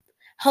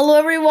Hello,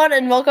 everyone,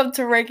 and welcome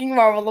to Ranking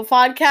Marvel, the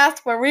podcast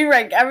where we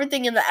rank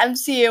everything in the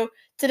MCU.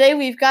 Today,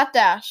 we've got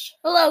Dash.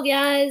 Hello,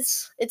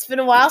 guys. It's been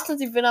a while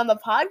since you've been on the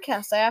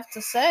podcast, I have to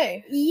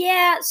say.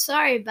 Yeah,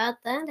 sorry about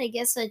that. I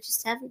guess I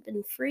just haven't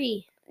been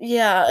free.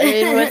 Yeah,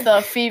 and with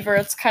the fever,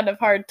 it's kind of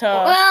hard to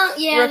that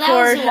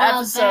record was a while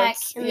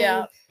episodes. back.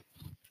 Yeah.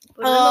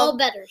 But I'm all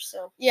better,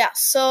 so. Yeah,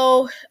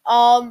 so,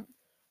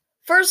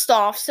 first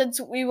off,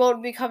 since we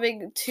won't be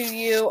coming to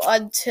you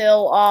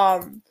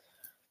until,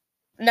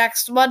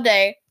 next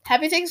Monday,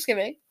 happy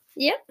Thanksgiving.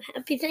 Yep,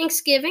 happy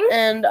Thanksgiving.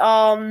 And,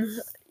 and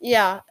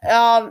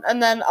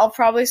then I'll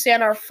probably say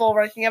on our full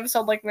ranking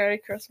episode, like, Merry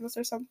Christmas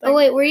or something. Oh,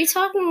 wait, were you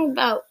talking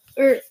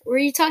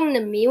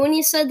to me when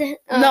you said that?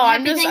 No,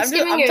 I'm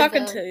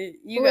talking to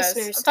you guys.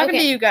 Listeners? I'm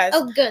talking to you guys.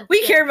 Oh, good.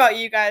 We care about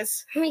you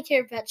guys. We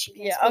care about you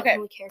guys. Yeah, okay.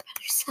 We care about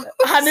ourselves.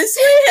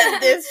 Honestly, at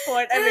this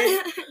point, I mean,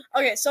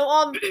 okay,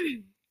 so,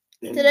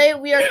 today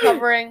we are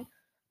covering...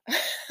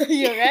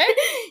 You okay?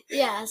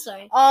 Yeah,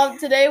 sorry.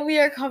 Today we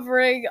are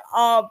covering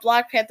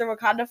Black Panther: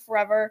 Wakanda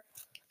Forever.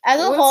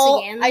 As a Once whole,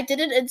 again. I did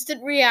an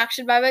instant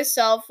reaction by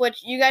myself,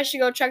 which you guys should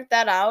go check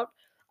that out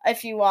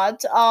if you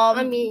want.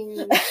 I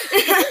mean,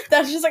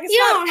 that's just like it's you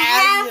not don't as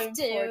have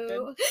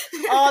important.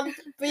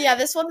 But yeah,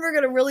 this one we're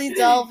gonna really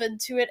delve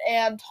into it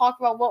and talk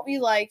about what we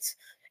liked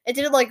and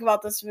didn't like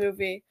about this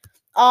movie.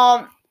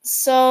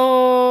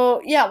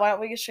 So yeah, why don't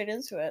we get straight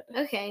into it?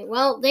 Okay,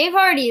 well, they've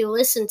already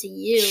listened to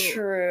you.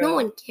 True. No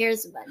one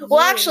cares about you.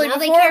 Well, actually, now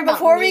they care about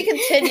before me. we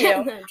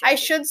continue, No, I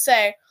should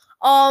say,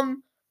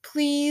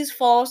 please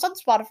follow us on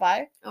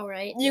Spotify. All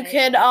right. You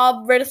can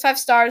rate us 5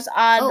 stars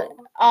on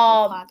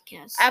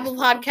Apple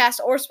Podcasts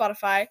or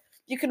Spotify.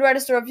 You can write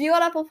us a review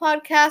on Apple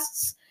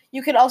Podcasts.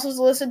 You can also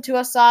listen to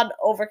us on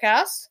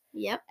Overcast.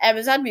 Yep.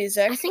 Amazon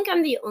Music. I think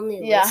I'm the only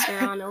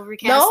listener on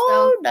Overcast. No,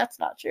 though. That's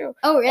not true.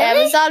 Oh, really?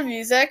 Amazon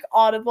Music,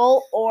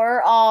 Audible,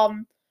 or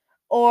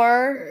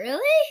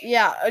really?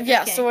 Yeah.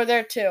 Okay. So we're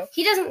there too.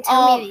 He doesn't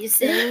tell me these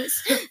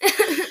things.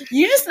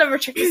 You just never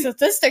check the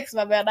statistics,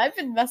 my man. I've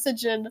been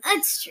messaging.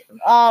 That's true.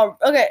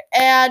 Okay,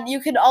 and you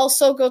can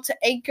also go to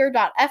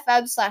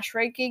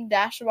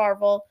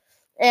anchor.fm/ranking-marvel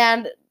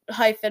and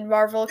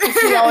 -marvel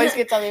because he always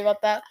gets on me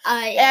about that.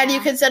 Yeah. And you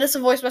can send us a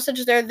voice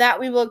message there that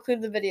we will include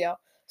in the video.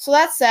 So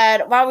that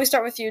said, why don't we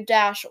start with you,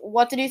 Dash?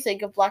 What did you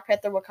think of Black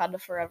Panther: Wakanda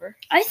Forever?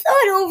 I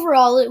thought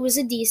overall it was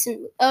a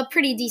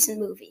pretty decent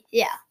movie.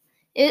 Yeah,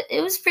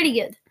 it was pretty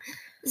good.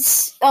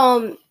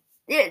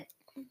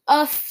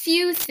 A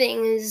few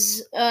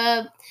things.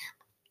 I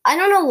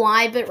don't know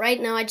why, but right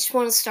now I just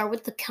want to start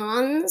with the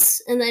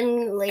cons and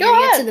then later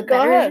get to the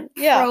better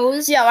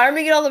pros. Yeah, why don't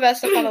we get all the best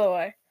stuff out of the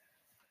way?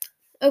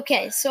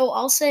 Okay, so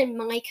I'll say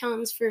my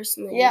cons first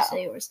and then you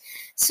say yours.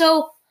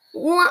 So,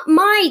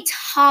 my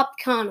top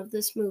con of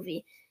this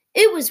movie,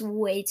 it was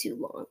way too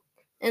long.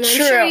 And I'm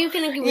sure you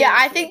can agree with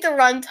I think the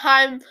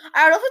runtime,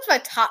 I don't know if it's my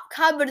top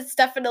con, but it's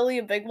definitely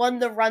a big one.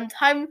 The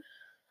runtime...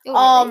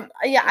 Oh, really?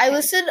 Okay.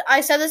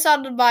 I said this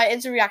on my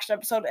instant reaction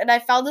episode, and I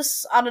found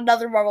this on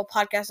another Marvel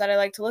podcast that I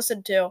like to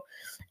listen to.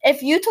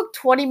 If you took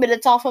 20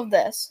 minutes off of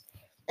this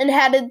and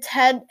handed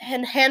 10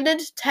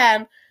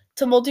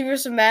 to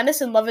Multiverse of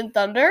Madness and Love and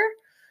Thunder,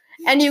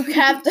 and you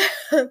kept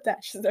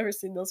Dash has never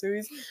seen those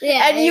movies.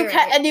 Yeah.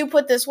 And you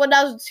put this one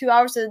down to 2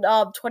 hours and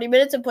 20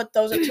 minutes and put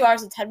those at 2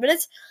 hours and 10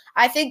 minutes,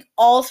 I think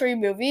all 3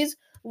 movies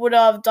would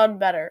have done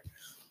better.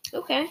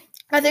 Okay.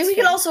 I think we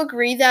can also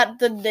agree that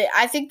the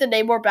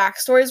Namor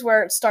backstory is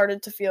where it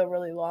started to feel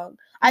really long.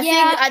 I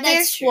think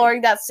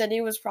exploring that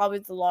city was probably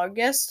the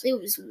longest. It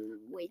was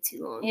way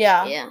too long.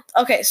 Yeah.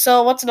 Okay,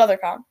 so what's another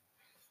con?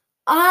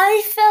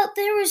 I felt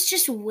there was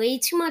just way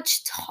too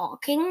much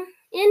talking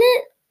in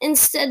it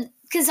instead,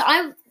 because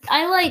I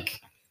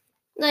like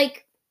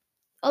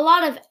a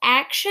lot of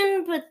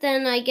action, but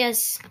then I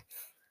guess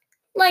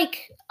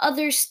like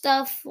other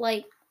stuff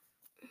like.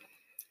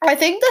 I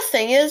think the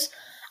thing is,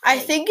 I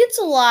think it's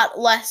a lot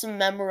less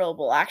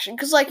memorable action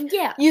because,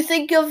 you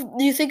think of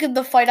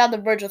the fight on the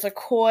bridge with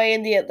Okoye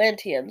and the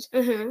Atlanteans.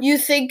 Mm-hmm. You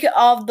think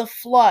of the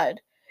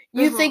flood.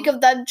 You think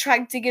of them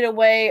trying to get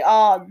away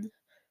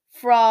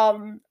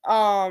from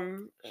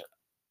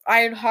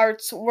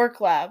Ironheart's work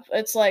lab.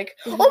 It's like,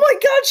 oh my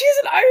god, she has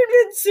an Iron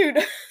Man suit.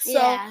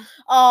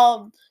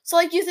 So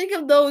you think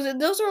of those, and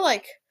those are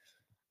like.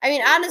 I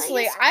mean,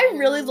 honestly, I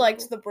really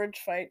liked the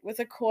bridge fight with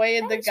Okoye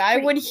and the guy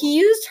when he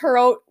used her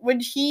own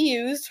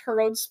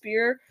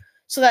spear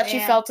so that she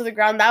fell to the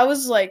ground. That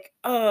was like,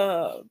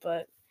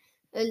 but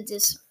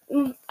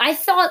I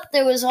thought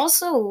there was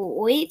also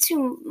way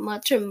too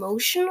much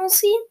emotional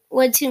scenes.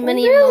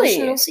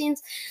 Emotional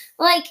scenes.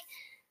 Like,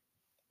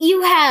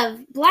 you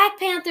have Black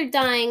Panther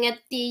dying at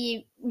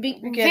the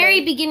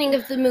very beginning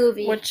of the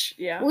movie. Which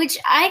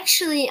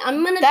actually,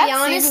 I'm going to be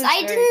honest,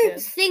 I didn't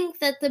think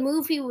that the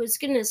movie was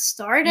going to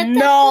start at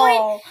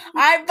that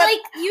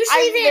point.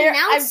 Usually they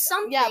announce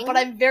something. Yeah, but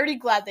I'm very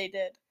glad they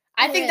did.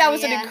 I think that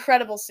was an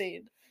incredible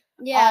scene.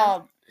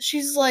 Yeah.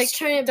 She's like, she's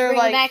trying to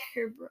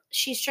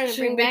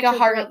bring back a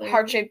her brother.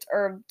 heart-shaped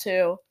herb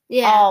too.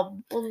 Yeah.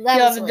 And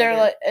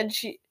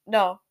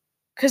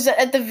Because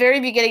at the very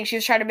beginning, she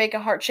was trying to make a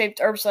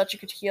heart-shaped herb so that she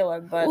could heal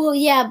him, but... Well,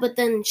 yeah, but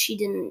then she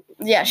didn't...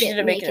 Yeah, she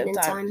didn't make it in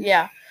time.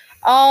 Yeah.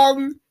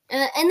 And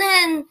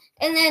then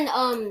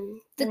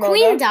the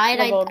queen died.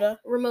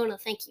 Ramona,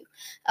 thank you.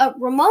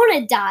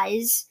 Ramona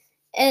dies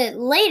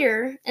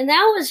later, and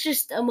that was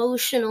just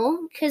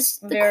emotional because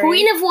the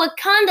Queen of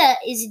Wakanda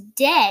is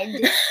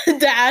dead.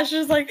 Dash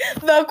is like,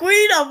 the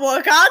Queen of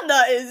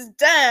Wakanda is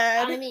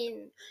dead. I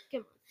mean,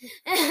 come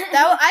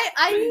on.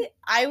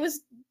 I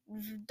was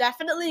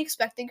definitely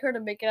expecting her to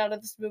make it out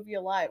of this movie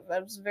alive. I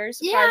was very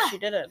surprised she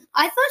didn't.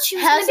 I thought she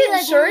was going to be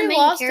like Shuri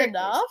lost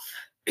enough?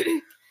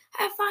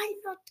 Have I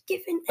not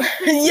given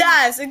everything?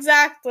 Yes,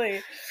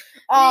 exactly.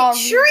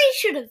 Shuri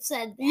should have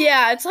said that.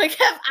 Yeah, it's like,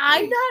 have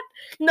I not?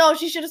 No,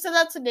 she should have said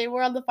that to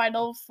Namor on the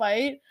final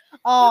fight. Have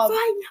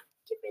I not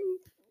given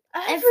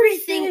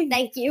everything?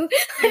 Thank you.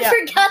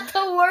 I forgot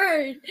the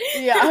word.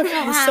 Yeah.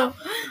 Okay. Wow. So,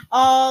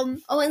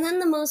 and then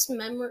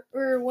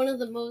one of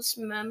the most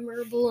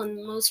memorable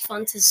and most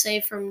fun to say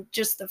from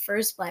just the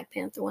first Black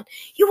Panther one.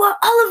 You are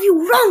all of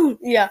you wrong.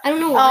 Yeah. I don't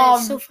know why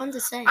it's so fun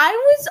to say.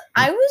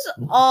 I was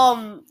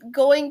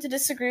going to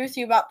disagree with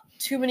you about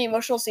too many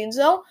emotional scenes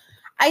though.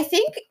 I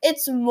think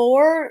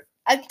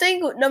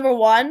number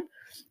one,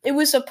 it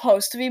was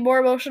supposed to be more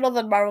emotional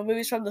than Marvel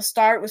movies from the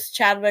start with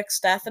Chadwick's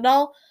death and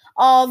all.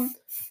 But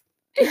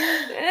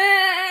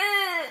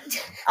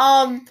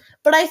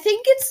I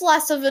think it's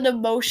less of an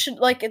emotion,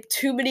 like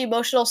too many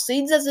emotional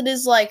scenes, as it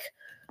is like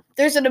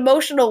there's an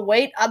emotional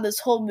weight on this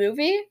whole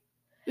movie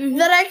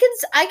that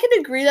I can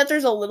agree that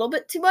there's a little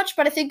bit too much,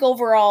 but I think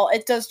overall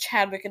it does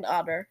Chadwick an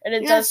honor, and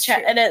it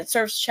and it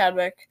serves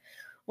Chadwick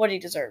what he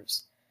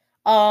deserves.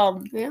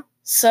 Yeah.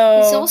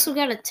 So he's also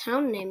got a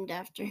town named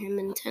after him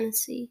in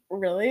Tennessee.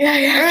 Really?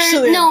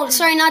 No,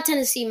 sorry, not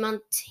Tennessee,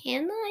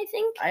 Montana, I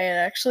think. I had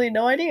actually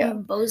no idea.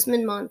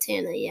 Bozeman,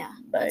 Montana, yeah.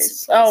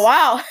 Nice. Oh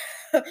wow.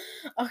 Okay.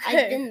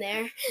 I've been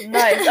there.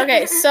 Nice.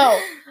 Okay, so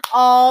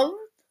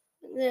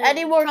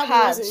any more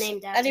cons?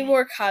 Any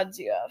more cons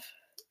you have?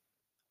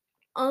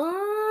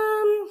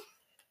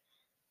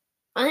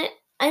 I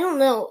don't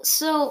know.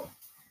 So,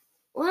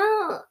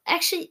 well,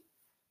 actually,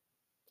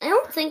 I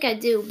don't think I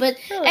do, but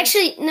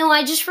actually, no,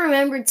 I just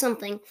remembered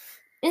something.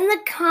 In the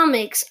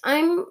comics,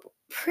 I'm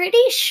pretty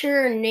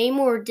sure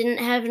Namor didn't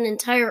have an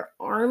entire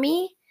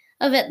army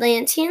of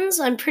Atlanteans.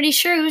 I'm pretty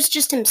sure it was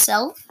just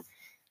himself.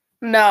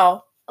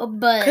 No.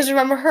 But because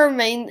remember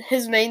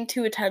his main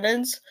two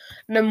attendants,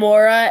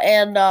 Namora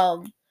and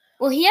well,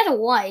 he had a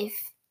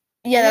wife.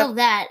 Yeah, I know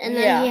that, and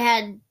then he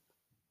had.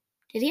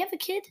 Did he have a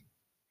kid?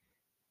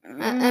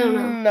 I don't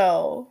know.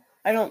 No,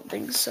 I don't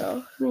think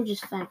so. Let me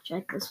just fact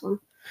check this one.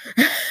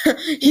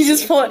 He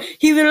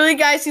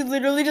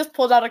literally just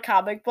pulled out a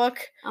comic book.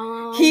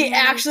 He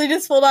actually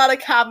just pulled out a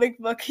comic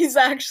book. He's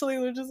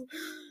actually just.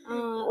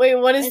 Wait,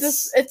 what is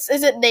this?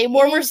 Is it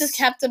Namor versus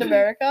Captain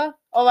America?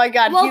 Oh my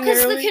god! Well,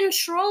 because the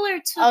controller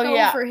took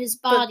over his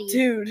body. But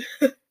dude.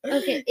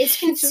 Okay, it's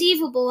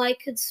conceivable I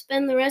could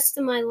spend the rest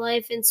of my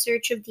life in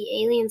search of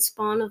the alien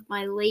spawn of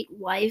my late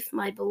wife,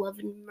 my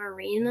beloved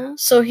Marina.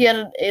 So he had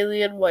an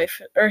alien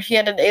wife, and he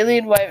had a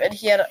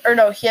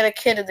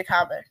kid in the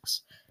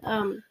comics.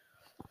 A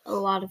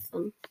lot of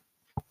them.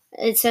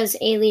 It says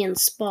alien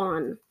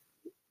spawn.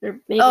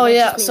 So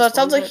it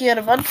sounds like he had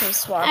a bunch of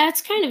spawn.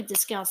 That's kind of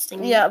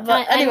disgusting. Yeah,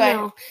 but anyway. I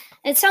don't know.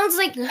 It sounds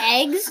like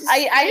eggs.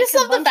 I just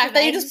love the fact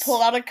that you just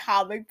pulled out a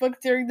comic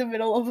book during the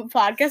middle of a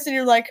podcast and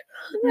you're like,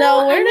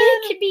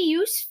 it could be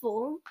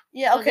useful.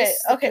 Yeah, okay.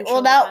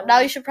 Well, now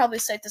you should probably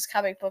cite this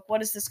comic book.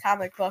 What is this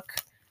comic book?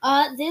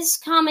 This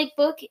comic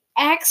book,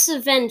 Acts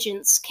of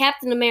Vengeance,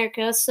 Captain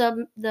America,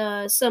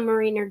 the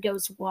Submariner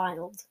Goes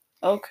Wild.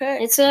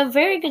 Okay. It's a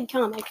very good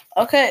comic.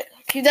 Okay.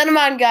 Keep that in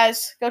mind,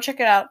 guys. Go check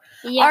it out.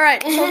 Yeah. All right,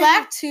 so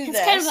back to it's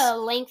kind of a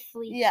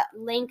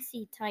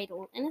lengthy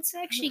title, and it's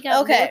actually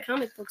got more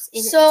comic books in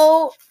it.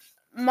 So,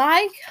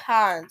 my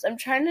cons, I'm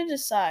trying to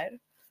decide.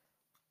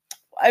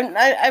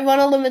 I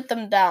want to limit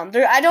them down.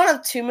 I don't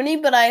have too many,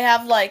 but I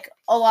have,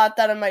 a lot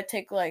that it might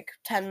take,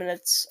 10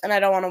 minutes, and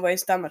I don't want to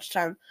waste that much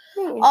time.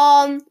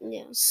 Yeah.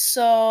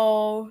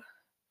 So...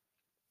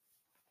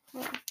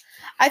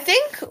 I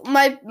think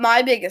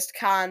my biggest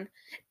con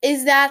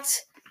is that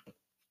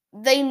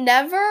they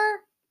never,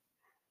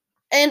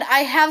 and I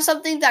have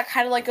something that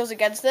kind of goes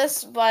against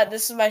this, but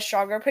this is my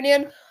stronger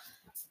opinion.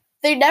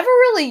 They never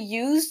really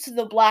used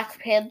the Black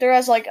Panther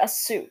as a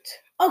suit.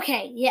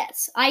 Okay,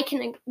 yes, I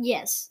can.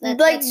 Yes,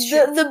 that's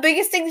true. The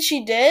biggest thing that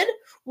she did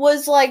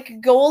was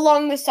go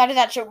along the side of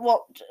that ship.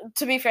 Well,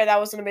 to be fair, that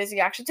was an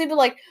amazing action scene,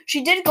 but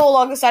she did go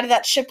along the side of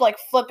that ship,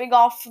 flipping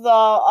off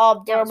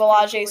the Dora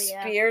Milaje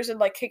spears and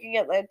kicking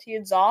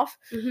Atlanteans off.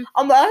 Mm-hmm.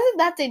 Other than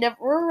that, they never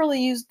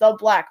really used the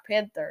Black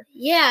Panther.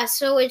 Yeah,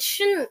 so it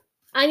shouldn't.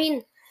 I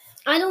mean,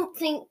 I don't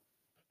think.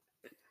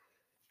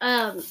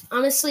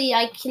 Honestly,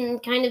 I can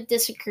kind of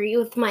disagree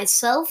with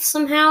myself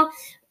somehow,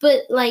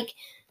 but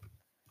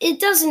it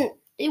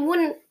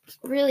wouldn't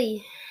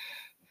really,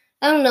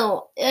 I don't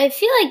know. I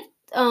feel like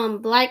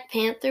Black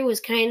Panther was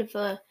kind of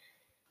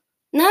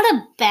not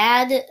a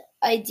bad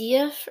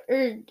idea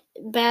or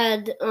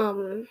bad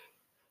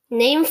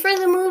name for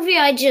the movie.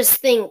 I just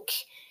think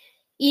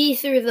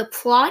either the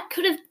plot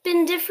could have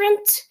been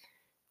different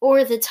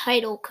or the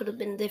title could have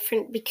been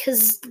different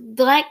because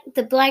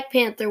the Black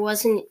Panther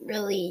wasn't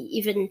really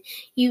even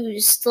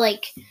used.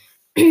 Like,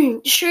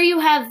 sure, you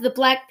have the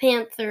Black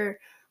Panther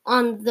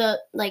on the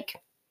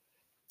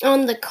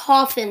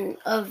coffin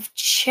of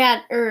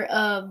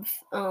T'Challa,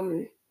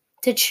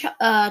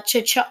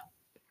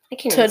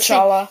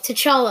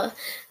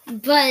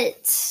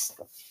 but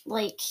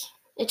like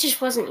it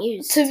just wasn't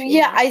used.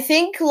 I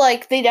think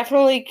like they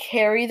definitely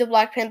carry the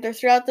Black Panther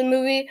throughout the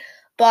movie,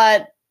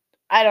 but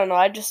I don't know.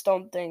 I just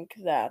don't think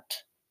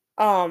that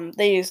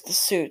they used the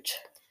suit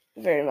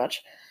very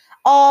much.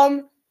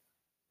 I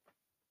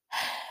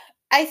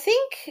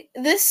think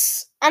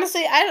this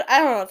honestly, I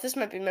don't know if this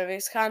might be my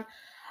biggest con.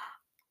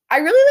 I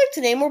really liked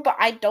Namor, but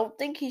I don't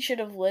think he should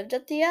have lived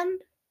at the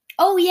end.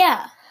 Oh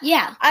yeah.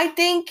 I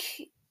think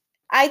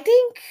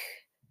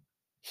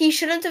he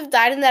shouldn't have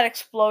died in that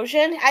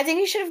explosion. I think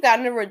he should have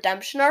gotten a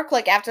redemption arc.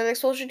 Like after the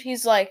explosion,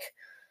 he's like,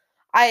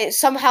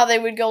 somehow they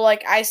would go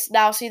like, I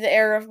now see the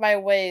error of my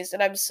ways,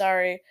 and I'm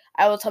sorry.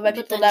 I will tell my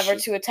people never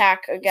to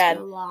attack again.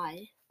 He's gonna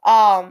lie.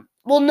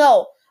 Well,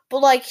 no,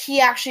 but like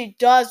he actually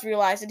does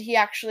realize that he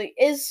actually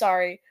is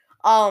sorry.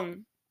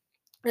 And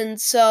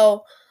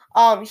so,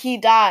 he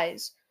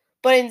dies.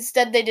 But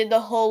instead, they did the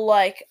whole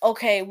like,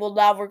 okay, well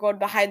now we're going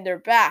behind their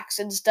backs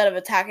instead of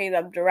attacking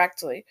them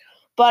directly.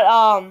 But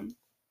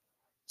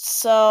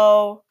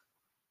so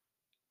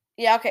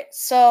yeah, okay,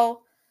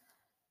 so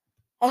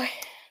I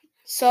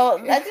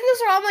think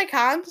those are all my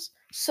cons.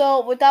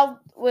 So without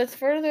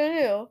further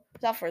ado.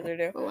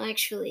 Well,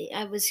 actually,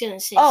 I was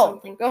gonna say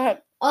something. Go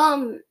ahead.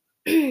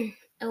 And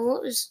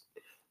what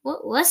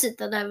was it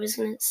that I was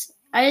gonna say?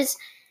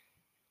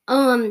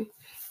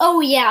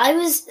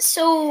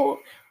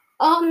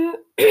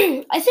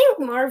 I think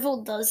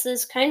Marvel does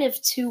this kind of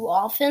too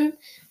often.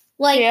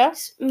 Like,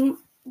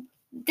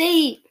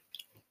 they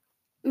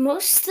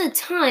most of the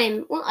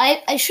time. Well,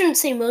 I shouldn't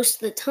say most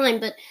of the time,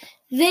 but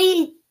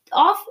they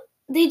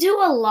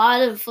do a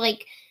lot of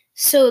like.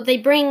 So they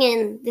bring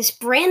in this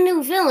brand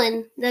new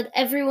villain that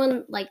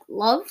everyone like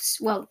loves.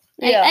 Well,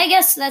 I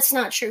guess that's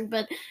not true,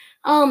 but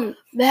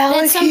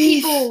that some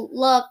people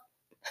love.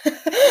 And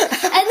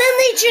then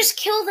they just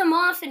kill them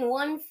off in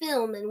one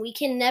film, and we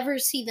can never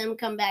see them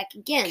come back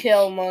again.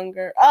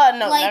 Killmonger. Oh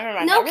no, never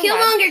mind. No,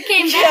 Killmonger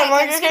came back.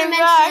 I was going to mention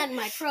that in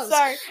my pros.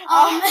 Sorry.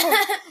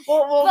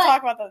 We'll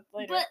talk about that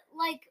later. But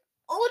like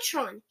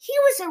Ultron, he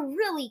was a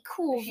really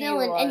cool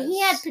villain, and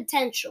he had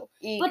potential.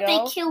 Ego. But they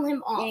kill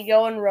him off.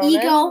 Ego and Ronan.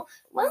 Well,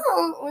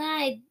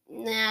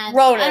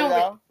 Ronan,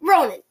 though.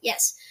 Ronan,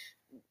 yes.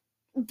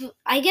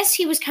 I guess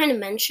he was kind of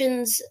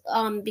mentioned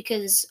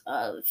because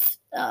of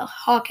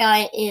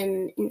Hawkeye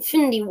in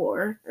Infinity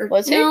War.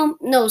 Was he?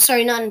 No,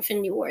 sorry, not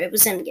Infinity War. It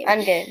was Endgame.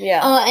 Endgame,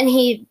 yeah. And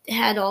he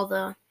had all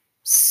the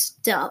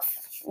stuff.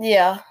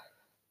 Yeah.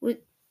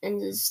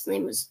 And his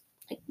name was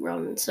like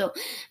Ronan. So,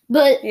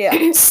 but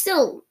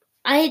still,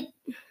 I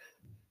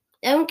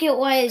don't get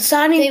why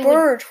Sonny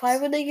Burch. Why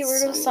would they get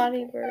rid of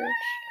Sonny Burch?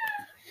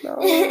 No.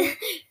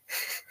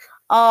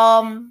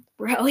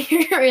 Bro,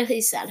 you're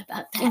really sad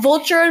about that.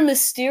 Vulture and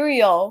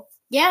Mysterio.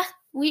 Yeah,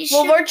 we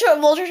should. Well,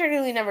 Vulture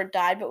technically never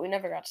died, but we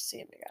never got to see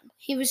him again.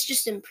 He was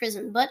just in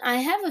prison. But I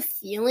have a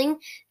feeling,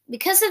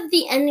 because of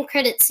the end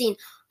credit scene,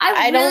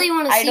 I really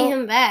want to see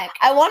him back.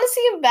 I want to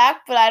see him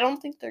back, but I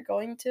don't think they're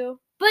going to.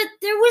 But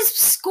there was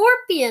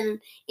Scorpion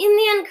in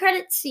the end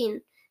credit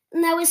scene,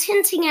 and that was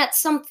hinting at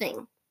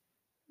something.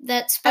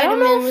 That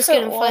Spider-Man was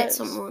going to fight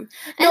someone.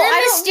 And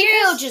then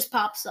Mysterio just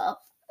pops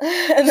up.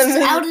 And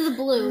then out of the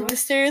blue.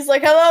 Mysterio's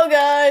like, hello,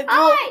 guys. Hi.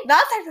 Well,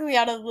 not technically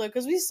out of the blue,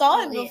 because we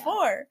saw it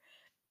before.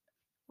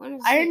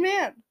 Iron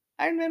Man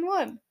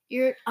 1.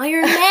 You're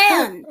Iron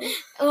Man.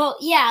 Well,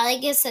 yeah, I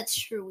guess that's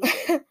true.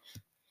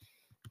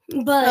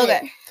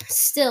 But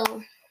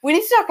still. We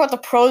need to talk about the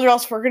pros, or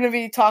else we're going to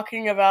be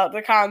talking about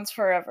the cons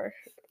forever.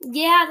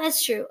 Yeah,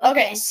 that's true.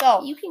 Okay,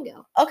 so you can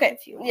go. Okay,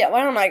 if you want. Yeah,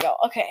 why don't I go?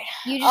 Okay.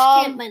 You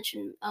just can't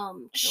mention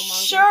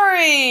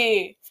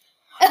Shuri.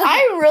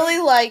 I really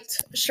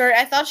liked Shuri.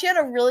 I thought she had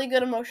a really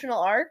good emotional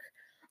arc.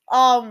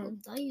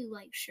 You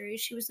like Shuri?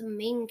 She was the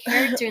main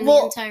character in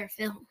the entire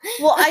film.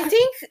 Well, I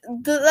think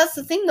that's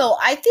the thing, though.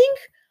 I think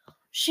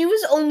she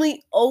was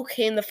only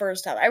okay in the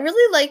first half. I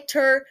really liked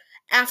her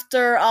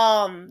after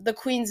the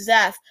Queen's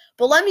death.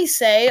 But let me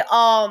say,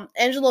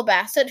 Angela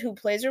Bassett, who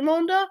plays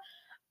Ramonda,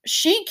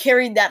 she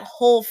carried that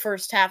whole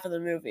first half of the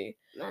movie.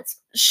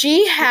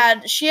 She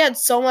had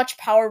so much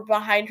power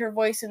behind her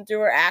voice and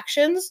through her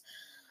actions.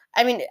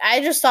 I mean,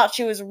 I just thought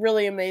she was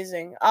really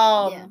amazing.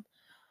 And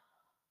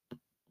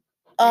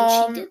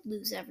she did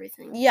lose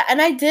everything. Yeah, and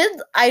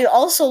I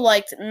also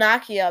liked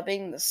Nakia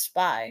being the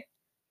spy.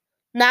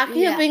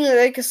 Nakia being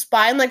like a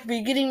spy, and like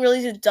we getting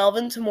really to delve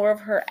into more of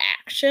her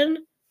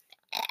action.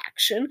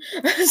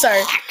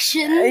 Sorry.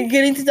 Action.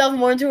 Getting to delve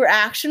more into her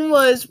action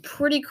was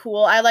pretty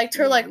cool. I liked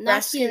her like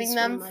rescuing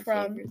them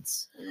from.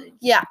 Favorites.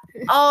 Yeah.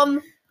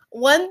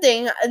 One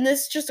thing, and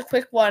this is just a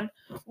quick one.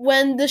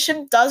 When the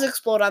ship does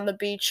explode on the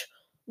beach,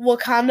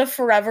 Wakanda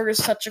forever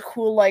is such a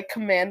cool, like,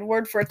 command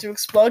word for it to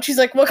explode. She's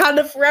like,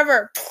 Wakanda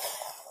forever.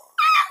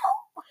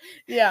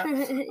 Yeah.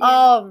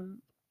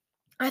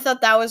 I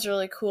thought that was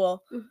really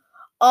cool.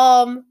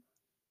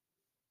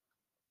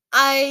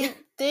 I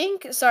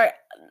think,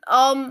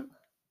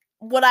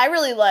 what I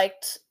really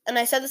liked, and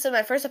I said this in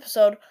my first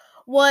episode,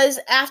 was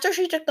after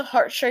she took the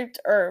heart-shaped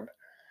herb,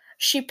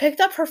 she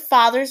picked up her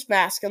father's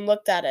mask and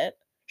looked at it.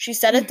 She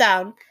set it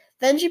down.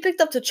 Then she picked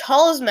up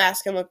T'Challa's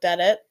mask and looked at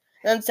it,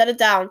 and then set it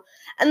down.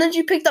 And then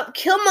she picked up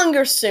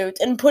Killmonger's suit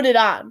and put it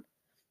on.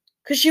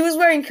 Because she was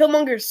wearing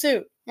Killmonger's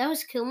suit. That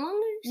was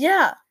Killmonger's?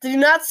 Yeah. Did you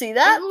not see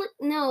that?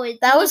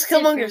 That was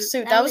Killmonger's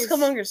suit. That was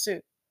Killmonger's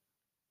suit.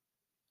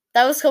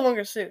 That was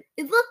Killmonger's suit.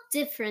 It looked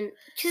different.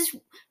 Because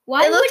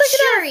why would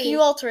Shuri... It a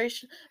few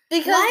alterations.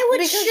 Why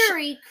would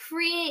Shuri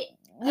create...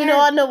 You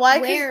know, I know why.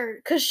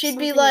 Because she'd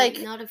be like...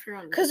 Not of her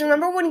own. Because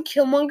remember when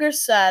Killmonger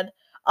said,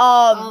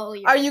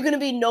 are you going to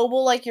be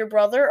noble like your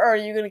brother, or are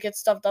you going to get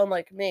stuff done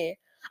like me?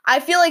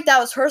 I feel like that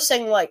was her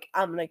saying, like,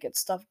 I'm going to get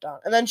stuff done.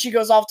 And then she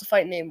goes off to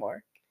fight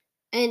Namor.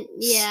 And,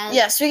 yeah.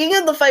 Yeah, speaking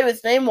of the fight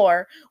with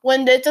Namor,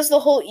 when it does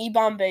the whole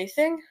E-Bombay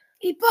thing...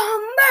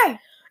 E-Bombay!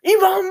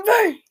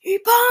 E-Bombay!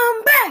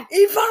 E-Bombay!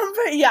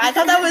 E-Bombay! Yeah, I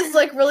thought that was,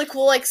 like, really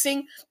cool, like,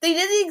 seeing... They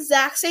did the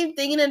exact same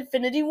thing in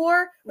Infinity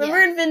War. Remember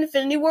in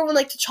Infinity War when,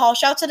 like, T'Challa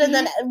shouts it, and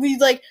then we,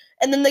 like...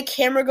 And then the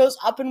camera goes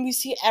up, and we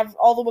see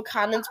all the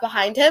Wakandans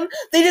behind him.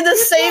 They did the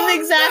same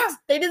exact...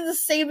 They did the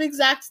same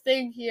exact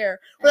thing here.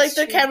 Where, like,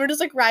 the camera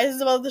just, like,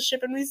 rises above the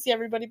ship, and we see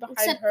everybody behind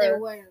her. Except there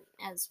weren't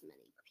as many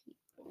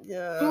people.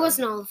 Yeah. It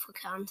wasn't all of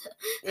Wakanda.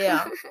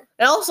 Yeah.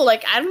 And also,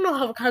 like, I don't know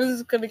how Wakanda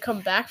is going to come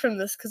back from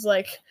this, because,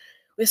 like...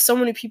 With so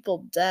many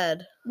people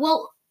dead.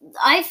 Well,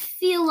 I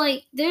feel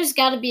like there's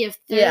got to be a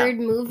third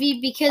movie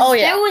because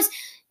there was.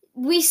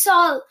 We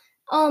saw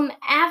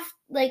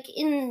like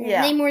in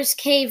Namor's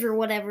cave or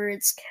whatever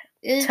it's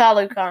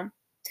Talokan.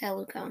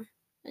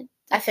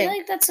 I feel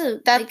like that's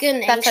an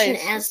ancient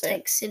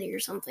Aztec city or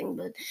something,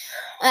 but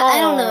I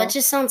don't know. It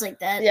just sounds like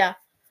that. Yeah.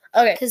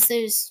 Okay. Because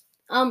there's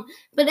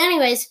but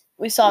anyways,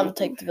 we saw him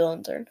take the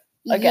villain turn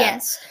again.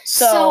 Yes.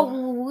 So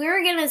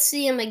we're gonna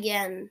see him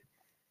again.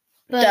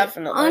 But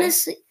definitely.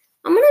 Honestly,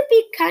 I'm going to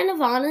be kind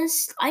of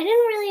honest. I didn't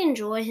really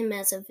enjoy him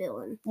as a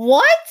villain.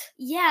 What?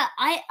 Yeah,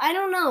 I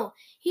don't know.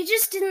 He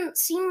just didn't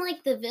seem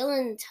like the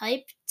villain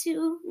type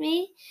to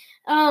me.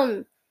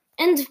 And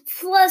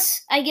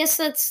plus, I guess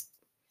that's...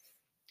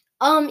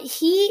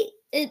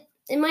 It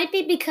might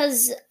be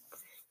because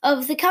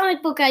of the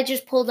comic book I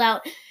just pulled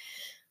out.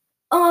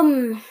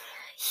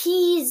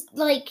 He's,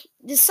 like,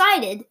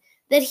 decided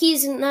that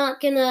he's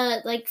not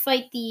gonna, like,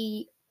 fight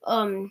the,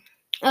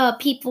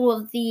 people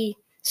of the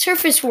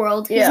surface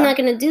world. He's not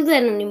going to do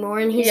that anymore,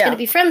 and he's going to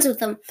be friends with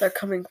them. They're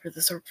coming for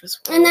the surface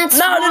world. And that's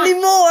not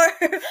anymore!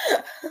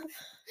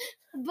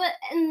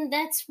 And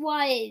that's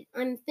why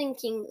I'm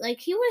thinking, like,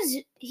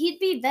 he'd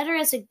be better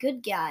as a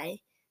good guy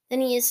than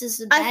he is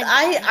as a bad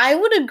guy. I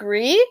would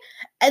agree,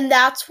 and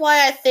that's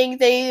why I think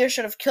they either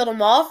should have killed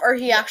him off, or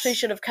he actually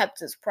should have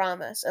kept his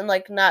promise and,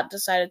 like, not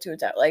decided to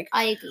attack. Like,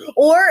 I agree.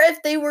 Or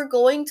if they were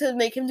going to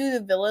make him do the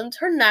villain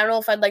turn, and I don't know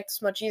if I'd like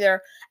this much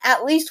either,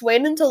 at least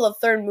wait until the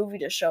third movie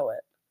to show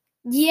it.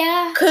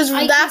 Yeah. Because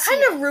that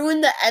kind of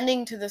ruined the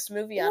ending to this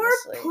movie,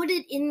 honestly. Or put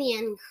it in the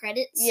end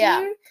credits scene.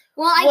 Yeah.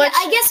 Well,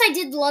 I guess I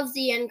did love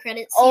the end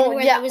credits scene. Oh,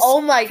 yeah. Oh,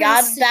 my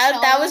God.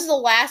 That was the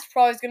last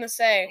pro I was going to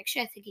say.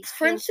 Actually, I think he's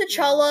Prince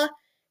T'Challa.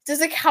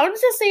 Does it count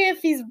to say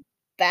if he's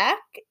back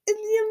in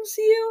the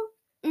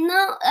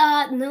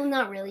MCU? No,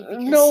 not really.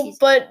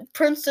 But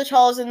Prince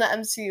T'Challa's in the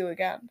MCU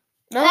again.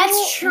 No,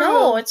 that's true.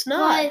 No, it's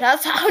not.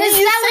 That's how do you say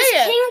it?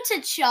 That was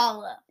King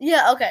T'Challa.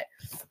 Yeah, okay.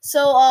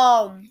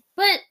 So,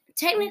 But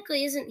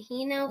technically, isn't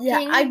he now king?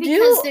 Yeah,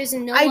 because there's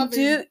no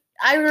other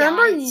I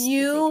remember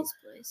you...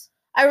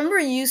 I remember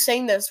you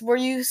saying this, where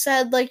you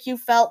said, like, you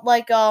felt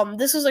like,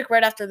 this was, like,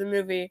 right after the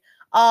movie.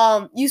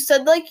 You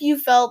said, like, you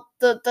felt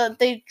that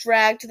they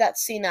dragged that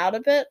scene out a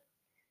bit.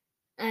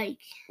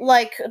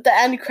 Like, the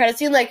end credit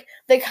scene, like,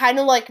 they kind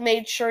of, like,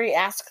 made sure he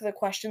asked the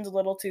questions a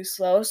little too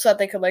slow so that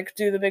they could, like,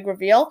 do the big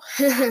reveal.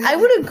 I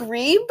would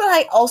agree, but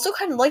I also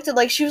kind of liked it.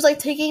 Like, she was, like,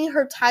 taking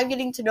her time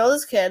getting to know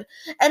this kid,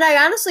 and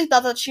I honestly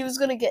thought that she was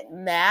gonna get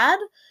mad.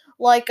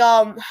 Like,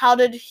 how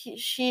did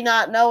she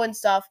not know and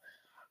stuff.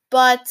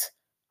 But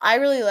I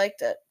really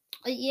liked it.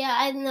 Yeah,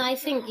 I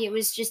think it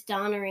was just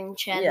honoring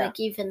Chadwick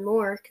even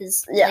more,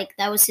 because, like,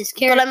 that was his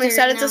character. But I'm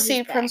excited to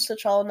see Prince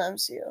T'Challa in the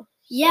MCU.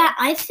 Yeah,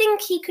 I think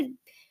he could...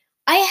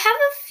 I have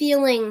a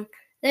feeling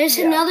there's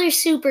another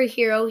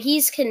superhero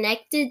he's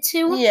connected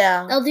to.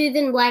 Yeah. Other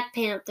than Black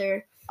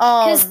Panther.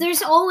 Because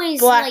there's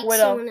always, Black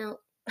Widow. Someone else.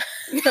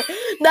 Nakia should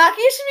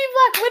be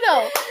Black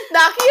Widow.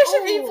 Nakia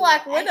should be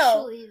Black Widow.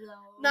 Actually,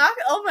 though.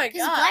 Oh my god.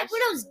 Because Black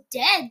Widow's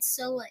dead,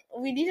 so, like...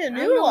 We need a new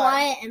one. I don't know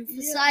why I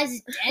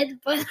emphasize dead,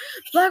 but...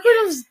 Black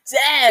Widow's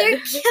dead. They're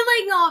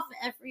killing off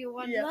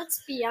everyone,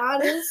 let's be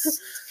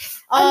honest.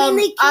 On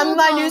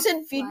my news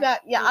and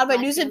feedback... on my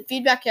news and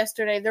feedback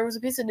yesterday, there was a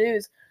piece of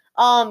news.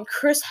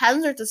 Chris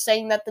Hemsworth is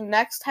saying that the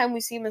next time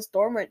we see him as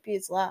Thor might be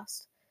his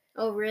last.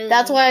 Oh, really?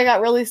 That's why I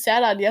got really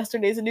sad on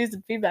yesterday's news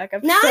and feedback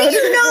episode. Now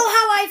you know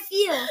how I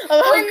feel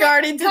about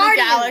Guardians of the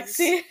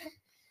Galaxy.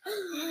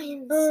 I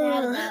am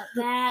sad about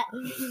that.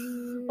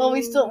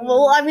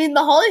 Well, I mean,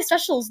 the holiday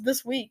special is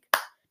this week.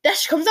 That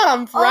comes out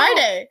on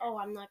Friday. Oh,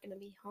 I'm not gonna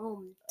be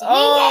home. Dang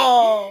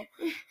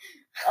it.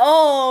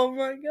 Oh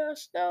my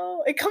gosh,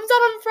 no. It comes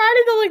out on Friday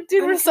though, like,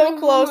 dude, we're so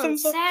close.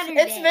 Saturday.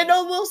 It's been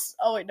almost,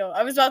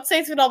 I was about to say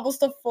it's been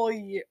almost a full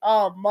year,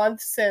 month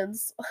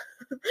since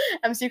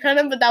MCU kind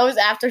of, but that was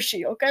after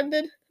She-Hulk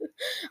ended.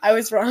 I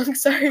was wrong,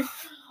 sorry.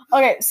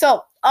 Okay,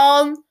 so,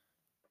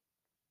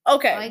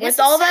 okay, with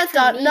all that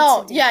done,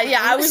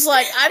 I was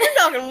like, I've been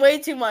talking way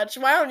too much.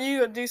 Why don't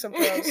you do some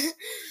pros?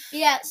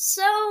 Yeah,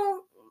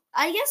 so,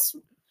 I guess,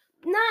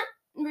 not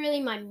really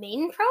my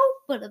main pro,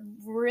 but a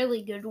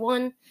really good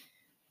one.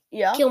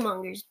 Yeah.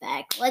 Killmonger's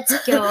back.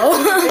 Let's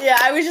go. Yeah,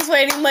 I was just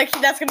waiting, like,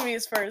 that's gonna be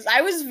his first. I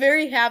was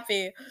very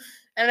happy,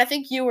 and I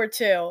think you were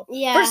too.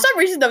 Yeah. For some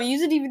reason, though, you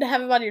didn't even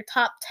have him on your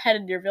top 10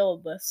 in your villain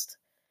list.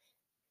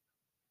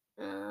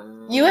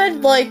 You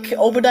had, like,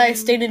 Obadiah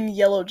Stane and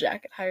Yellow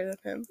Jacket higher than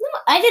him. No,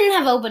 I didn't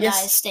have Obadiah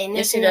Stane.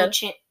 There's yes, no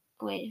chance.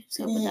 Wait, is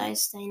Obadiah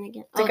Stane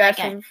again? The guy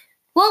from...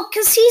 Well,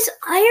 because he's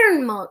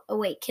Ironmonger. Oh,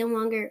 wait,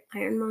 Killmonger,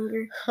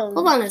 Ironmonger. Hold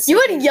on a second.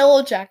 You had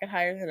Yellow Jacket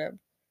higher than him.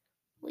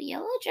 Well,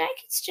 Yellow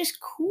Jacket's just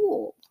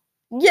cool.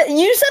 Yeah,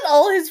 you said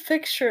all his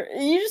picture.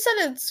 You just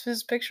said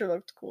his picture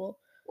looked cool.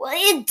 Well,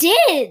 it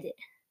did.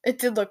 It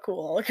did look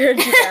cool. I'll give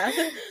you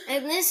that.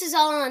 And this is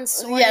all on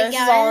Sorta, yeah, this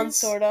guys. is all on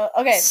Sorta.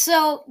 Okay.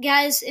 So,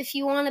 guys, if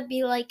you want to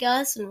be like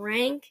us and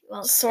rank,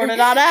 well,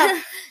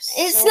 Sorta.app.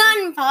 It's not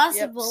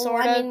impossible. Yep,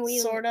 Sorta, I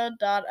mean,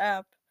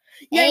 Sorta.app.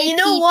 Yeah, you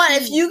know what?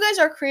 If you guys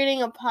are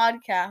creating a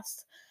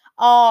podcast,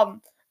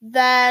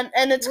 then,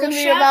 and it's going to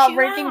be about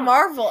ranking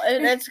Marvel,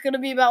 and it's going to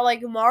be about,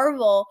 like,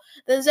 Marvel,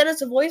 then send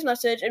us a voice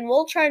message, and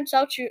we'll try and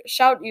shout you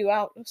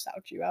out.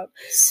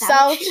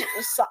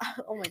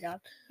 Oh my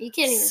god. You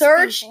can't even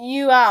search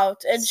you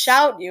out and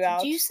shout you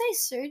out. Did you say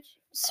search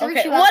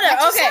okay, you out? Whatever.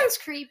 That okay. sounds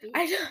creepy.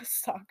 I know,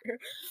 stalker.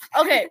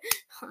 Okay.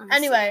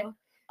 Anyway,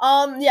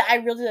 yeah,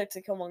 I really liked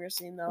the Killmonger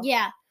scene, though.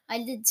 Yeah,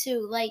 I did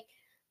too. Like,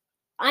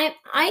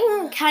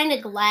 I'm kind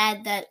of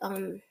glad that,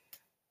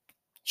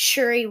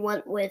 Shuri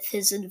went with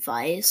his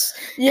advice.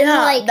 Yeah, and,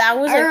 like, that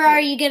was. Or are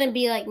you gonna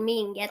be like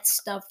me and get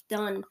stuff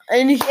done?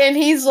 And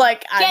he's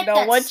like, I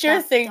know what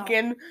you're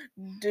thinking.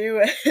 Done. Do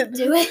it.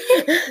 Do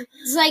it.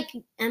 It's like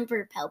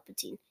Emperor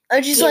Palpatine.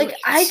 And she's like,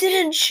 I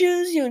didn't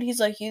choose you. And he's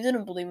like, you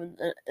didn't believe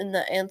in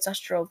the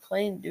ancestral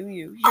plane, do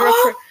you?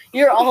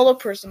 You're all a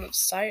person of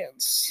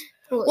science.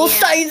 Well,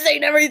 science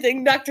ain't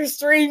everything. Doctor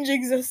Strange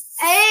exists.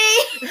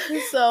 Hey.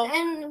 So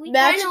and we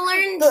kind of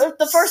learned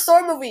the first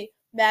Thor movie.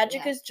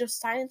 Magic is just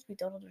science we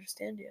don't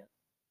understand yet.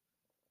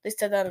 They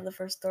said that in the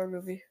first Thor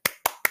movie.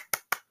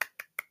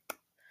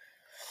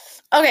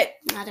 Okay.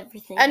 Not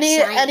everything.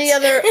 Any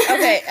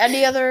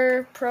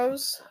other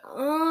pros?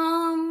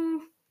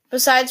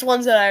 Besides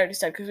ones that I already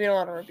said, because we don't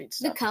want to repeat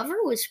stuff. The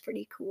cover was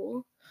pretty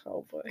cool.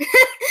 Oh boy.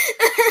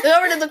 The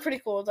cover did look pretty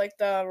cool with, like,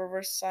 the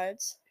reverse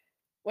sides.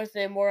 With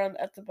Namor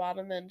at the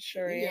bottom and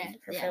Shuri and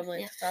her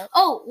family at the top.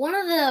 Oh, one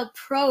of the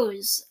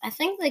pros, I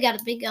think they got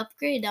a big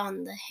upgrade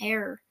on the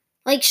hair.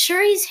 Like,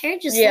 Shuri's hair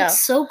just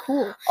looks so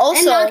cool.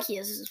 Also, and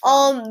Nakia's as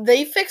well.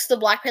 They fixed the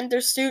Black Panther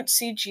suit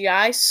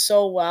CGI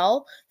so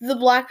well. The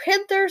Black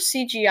Panther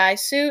CGI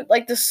suit,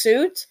 like the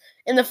suit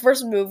in the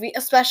first movie,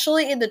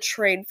 especially in the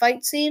train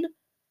fight scene,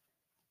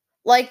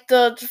 like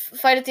the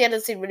fight at the end of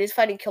the scene when he's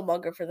fighting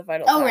Killmonger for the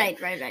final time. Oh, right.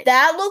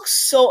 That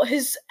looks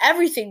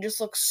everything just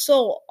looks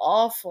so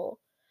awful.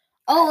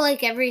 Oh,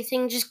 like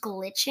everything just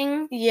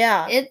glitching?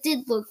 Yeah. It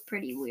did look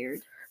pretty weird.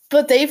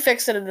 But they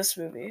fixed it in this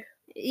movie.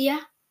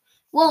 Yeah.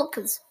 Well,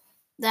 because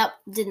that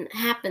didn't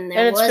happen.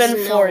 And it's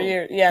been 4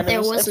 years. Yeah,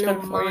 there was no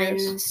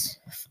mines.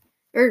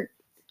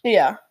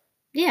 Yeah.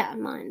 Yeah,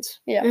 mines.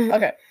 Yeah,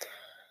 okay.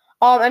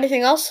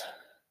 Anything else?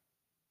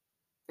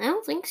 I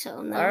don't think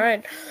so, no. All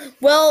right.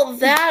 Well,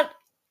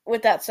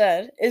 with that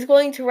said, is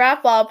going to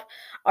wrap up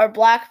our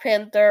Black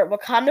Panther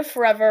Wakanda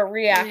Forever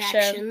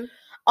reaction.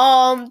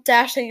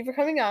 Dash, thank you for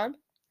coming on.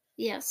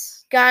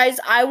 Yes. Guys,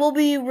 I will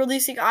be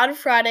releasing on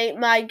Friday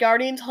my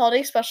Guardians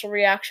Holiday Special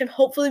reaction.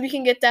 Hopefully we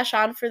can get Dash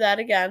on for that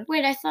again.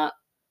 Wait, I thought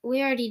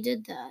we already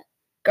did that.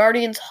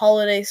 Guardians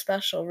Holiday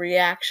Special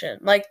reaction.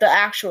 Like the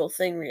actual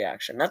thing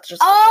reaction. That's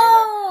just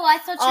I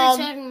thought you were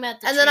talking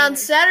about the trailer. Then on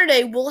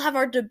Saturday, we'll have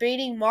our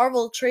Debating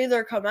Marvel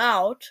trailer come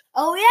out.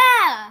 Oh,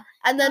 yeah!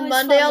 And then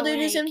Monday I'll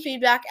do some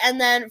feedback. And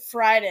then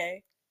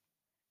Friday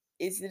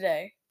is the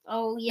day.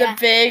 Oh, yeah.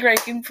 The big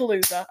Ranking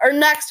Palooza. Or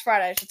next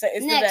Friday, I should say,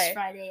 is the day. Next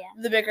Friday,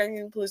 yeah. The big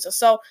Ranking Palooza.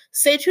 So,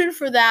 stay tuned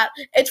for that.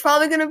 It's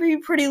probably going to be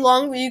pretty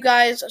long, but you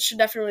guys should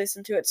definitely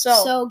listen to it.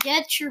 So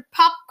get your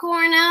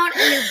popcorn out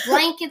and your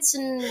blankets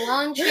and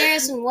lawn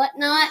chairs and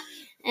whatnot.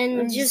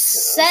 And just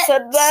sit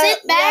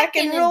back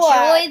and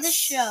enjoy the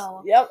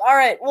show. Yep. All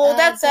right. Well,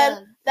 that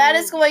said, that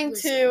is going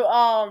to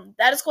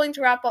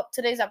wrap up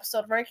today's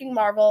episode of Ranking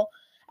Marvel.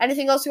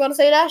 Anything else you want to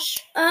say, Dash?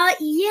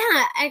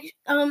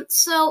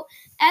 So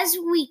as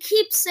we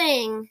keep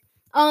saying,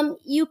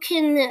 you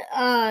can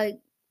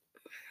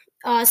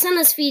send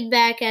us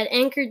feedback at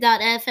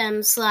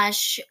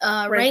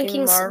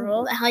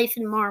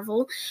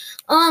anchor.fm/rankings-marvel.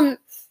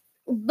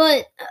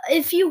 But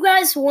if you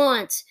guys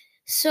want,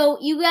 so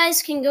you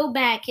guys can go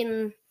back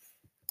and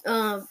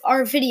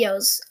our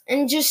videos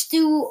and just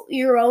do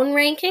your own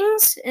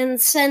rankings and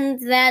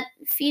send that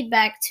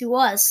feedback to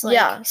us.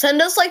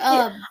 Send us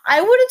I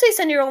wouldn't say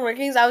send your own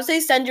rankings. I would say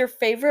send your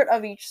favorite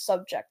of each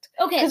subject.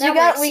 Okay,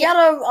 because we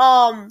got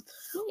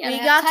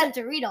time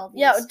to read all these.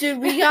 Yeah, dude,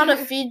 we got a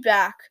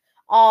feedback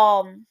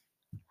on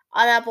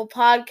Apple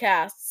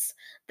Podcasts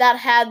that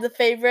had their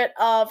favorite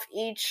of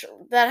each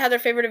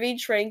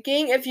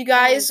ranking. If you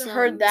guys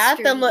heard that,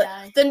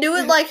 then do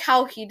it like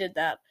how he did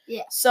that.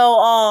 Yeah.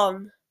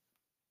 So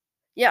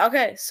yeah,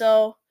 okay.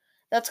 So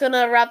that's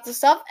gonna wrap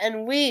this up,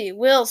 and we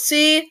will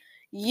see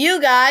you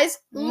guys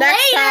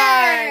next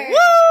time. Woo!